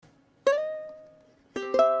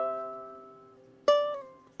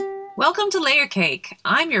Welcome to Layer Cake.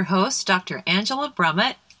 I'm your host, Dr. Angela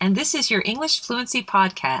Brummett, and this is your English Fluency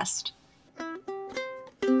Podcast.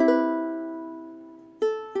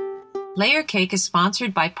 Layer Cake is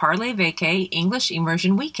sponsored by Parlez Vacay English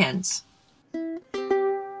Immersion Weekends.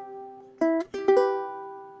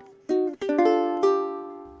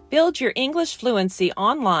 Build your English fluency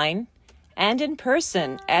online and in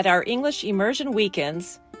person at our English Immersion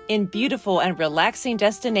Weekends in beautiful and relaxing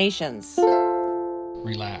destinations.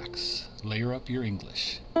 Relax. Layer up your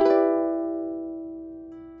English.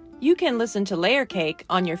 You can listen to Layer Cake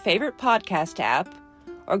on your favorite podcast app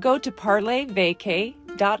or go to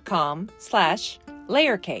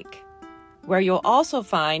parlezvacay.com/layercake, where you'll also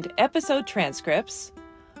find episode transcripts,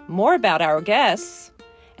 more about our guests,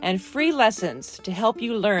 and free lessons to help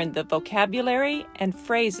you learn the vocabulary and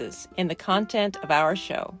phrases in the content of our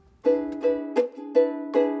show.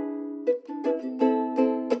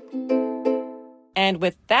 And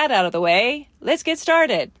with that out of the way, let's get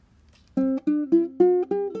started.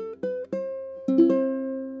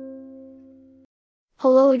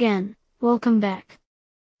 Hello again, welcome back.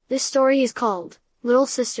 This story is called Little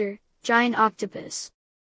Sister, Giant Octopus.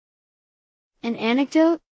 An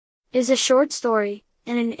anecdote is a short story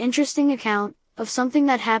and an interesting account of something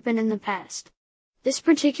that happened in the past. This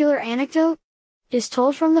particular anecdote is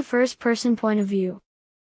told from the first-person point of view.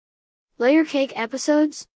 Layer Cake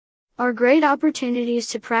episodes are great opportunities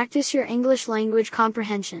to practice your English language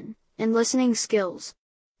comprehension and listening skills.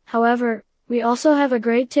 However, we also have a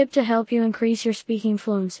great tip to help you increase your speaking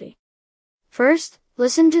fluency. First,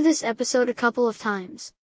 listen to this episode a couple of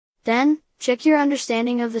times. Then, check your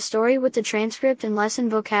understanding of the story with the transcript and lesson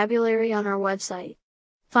vocabulary on our website.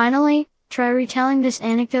 Finally, try retelling this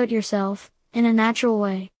anecdote yourself, in a natural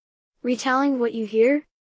way. Retelling what you hear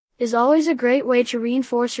is always a great way to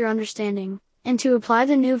reinforce your understanding, and to apply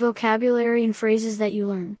the new vocabulary and phrases that you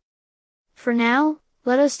learn. For now,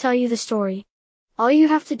 let us tell you the story. All you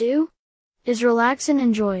have to do is relax and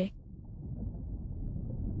enjoy.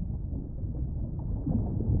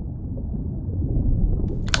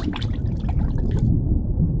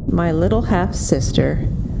 My little half-sister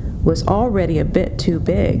was already a bit too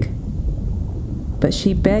big, but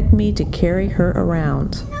she begged me to carry her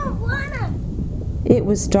around. I don't wanna. It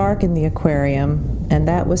was dark in the aquarium, and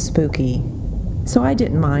that was spooky, so I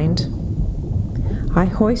didn't mind. I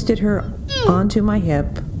hoisted her onto my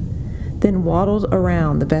hip, then waddled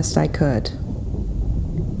around the best I could.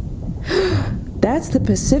 "That's the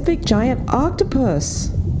Pacific giant octopus,"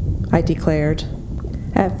 I declared.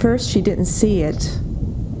 At first she didn't see it,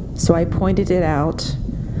 so I pointed it out,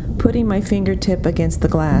 putting my fingertip against the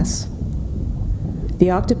glass. The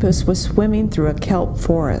octopus was swimming through a kelp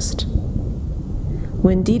forest.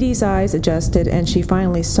 When Dee Dee's eyes adjusted and she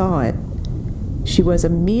finally saw it, she was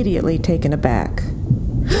immediately taken aback.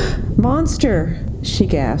 "Monster!" she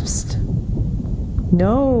gasped.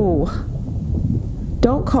 "No,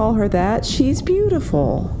 don't call her that. She's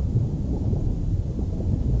beautiful."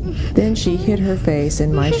 Then she hid her face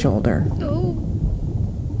in my shoulder.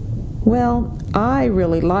 "Well, I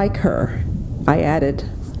really like her," I added.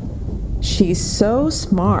 "She's so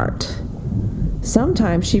smart.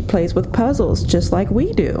 Sometimes she plays with puzzles just like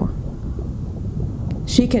we do.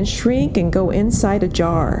 She can shrink and go inside a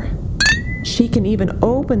jar. She can even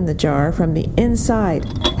open the jar from the inside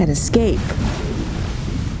and escape.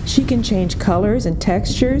 She can change colors and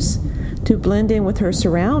textures to blend in with her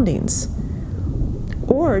surroundings,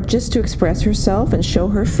 or just to express herself and show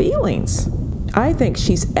her feelings. I think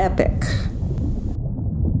she's epic."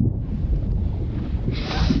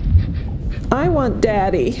 "I want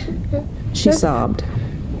Daddy," she sobbed.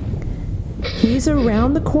 "He's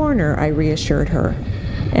around the corner," I reassured her,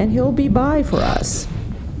 "and he'll be by for us.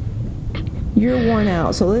 You're worn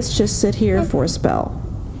out, so let's just sit here for a spell."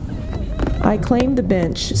 I claimed the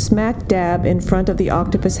bench smack dab in front of the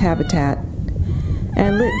octopus habitat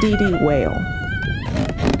and let Dee Dee wail.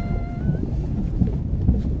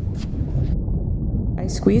 I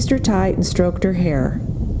squeezed her tight and stroked her hair.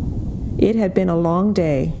 It had been a long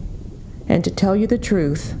day, and to tell you the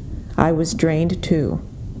truth, I was drained too.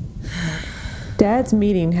 Dad's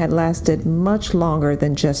meeting had lasted much longer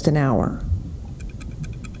than just an hour.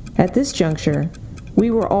 At this juncture, we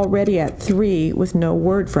were already at 3 with no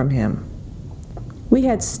word from him. We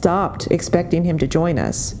had stopped expecting him to join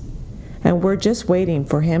us, and were just waiting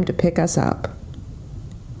for him to pick us up.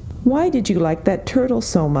 "Why did you like that turtle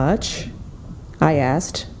so much?" I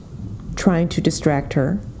asked, trying to distract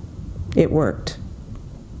her. It worked.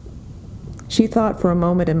 She thought for a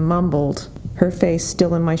moment and mumbled, her face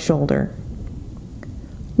still in my shoulder.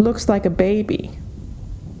 "Looks like a baby."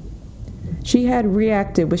 She had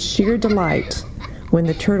reacted with sheer delight when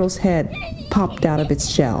the turtle's head popped out of its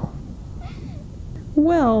shell.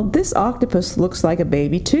 "Well, this octopus looks like a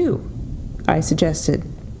baby too," I suggested.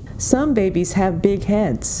 "Some babies have big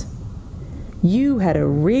heads. You had a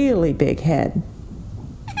really big head."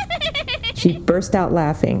 She burst out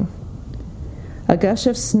laughing. A gush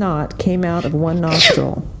of snot came out of one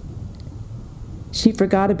nostril. She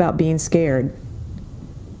forgot about being scared.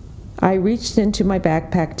 I reached into my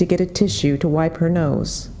backpack to get a tissue to wipe her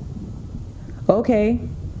nose. "Okay,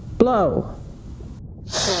 blow."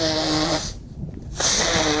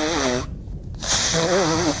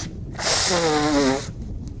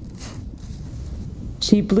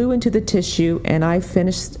 She blew into the tissue and I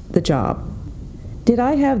finished the job. "Did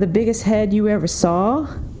I have the biggest head you ever saw?"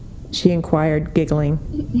 she inquired, giggling.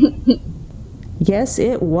 "Yes,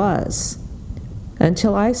 it was.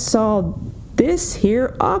 Until I saw this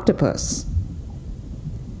here octopus."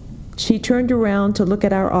 She turned around to look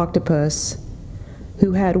at our octopus,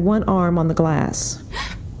 who had one arm on the glass.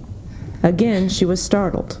 Again, she was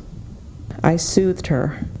startled. I soothed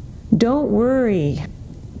her. "Don't worry.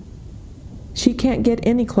 She can't get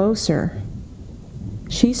any closer.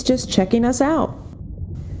 She's just checking us out."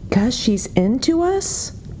 "'Cause she's into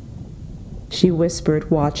us?" she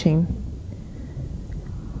whispered, watching.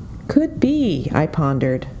 "Could be," I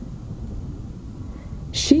pondered.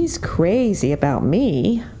 "She's crazy about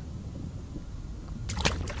me.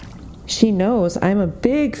 She knows I'm a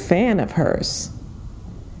big fan of hers.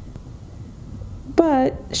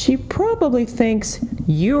 But she probably thinks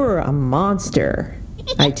you're a monster,"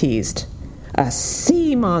 I teased. "A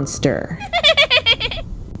sea monster."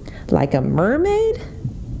 "Like a mermaid?"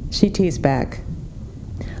 she teased back.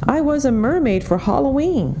 "I was a mermaid for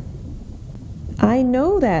Halloween." "I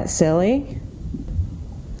know that, silly.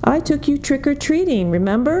 I took you trick-or-treating,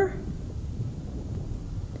 remember?"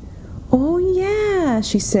 "Oh, yeah,"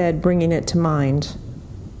 she said, bringing it to mind.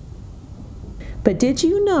 "But did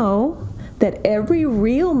you know that every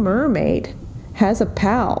real mermaid has a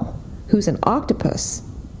pal who's an octopus?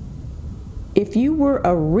 If you were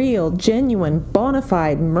a real, genuine, bona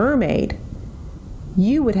fide mermaid,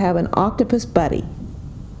 you would have an octopus buddy."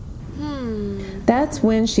 That's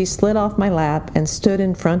when she slid off my lap and stood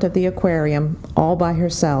in front of the aquarium all by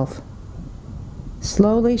herself.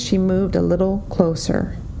 Slowly she moved a little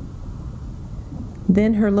closer.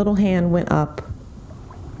 Then her little hand went up.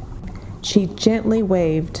 She gently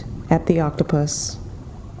waved at the octopus.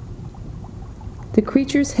 The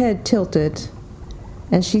creature's head tilted,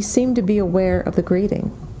 and she seemed to be aware of the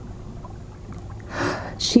greeting.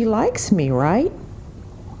 "She likes me, right?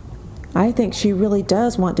 I think she really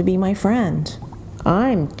does want to be my friend.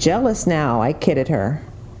 I'm jealous now," I kidded her.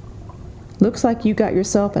 "Looks like you got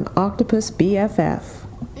yourself an octopus BFF."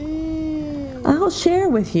 "I'll share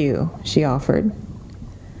with you," she offered.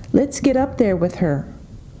 "Let's get up there with her,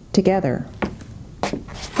 together."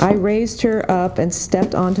 I raised her up and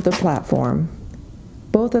stepped onto the platform.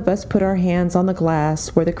 Both of us put our hands on the glass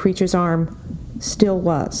where the creature's arm still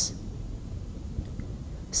was.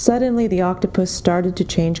 Suddenly the octopus started to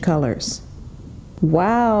change colors.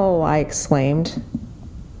 "Wow," I exclaimed.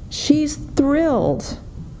 "She's thrilled."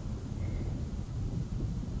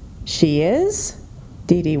 "She is?"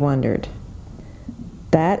 Dee Dee wondered.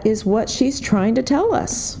 "That is what she's trying to tell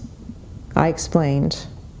us," I explained.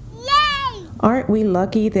 "Yay! Aren't we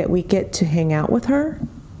lucky that we get to hang out with her?"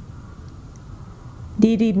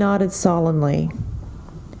 Dee Dee nodded solemnly.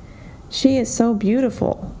 "She is so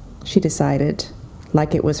beautiful," she decided,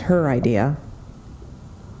 like it was her idea.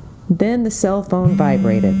 Then the cell phone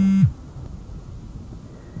vibrated.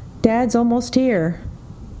 "Dad's almost here,"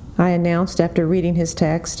 I announced after reading his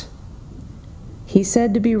text. "He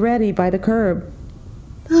said to be ready by the curb."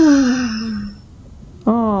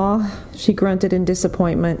 "Aw," she grunted in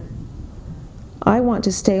disappointment. "I want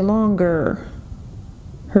to stay longer."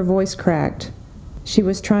 Her voice cracked. She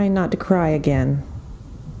was trying not to cry again.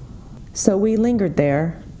 So we lingered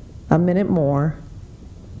there, a minute more,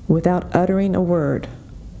 without uttering a word.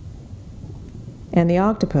 And the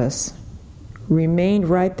octopus remained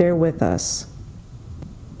right there with us.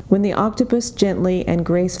 When the octopus gently and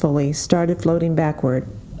gracefully started floating backward,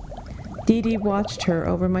 Dee Dee watched her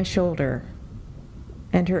over my shoulder,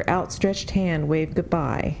 and her outstretched hand waved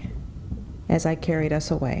goodbye as I carried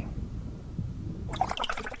us away.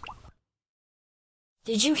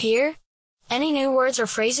 Did you hear? Any new words or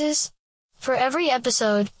phrases? For every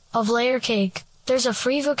episode of Layer Cake, there's a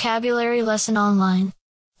free vocabulary lesson online.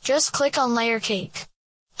 Just click on Layer Cake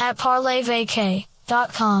at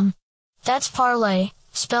parlayvacay.com. That's parlay,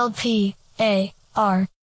 spelled P-A-R-L-A-Y,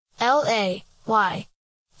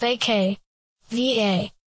 vacay, V-A-C-A-Y.com.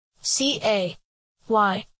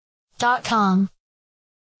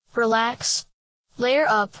 relax, layer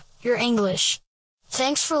up your English.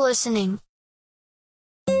 Thanks for listening.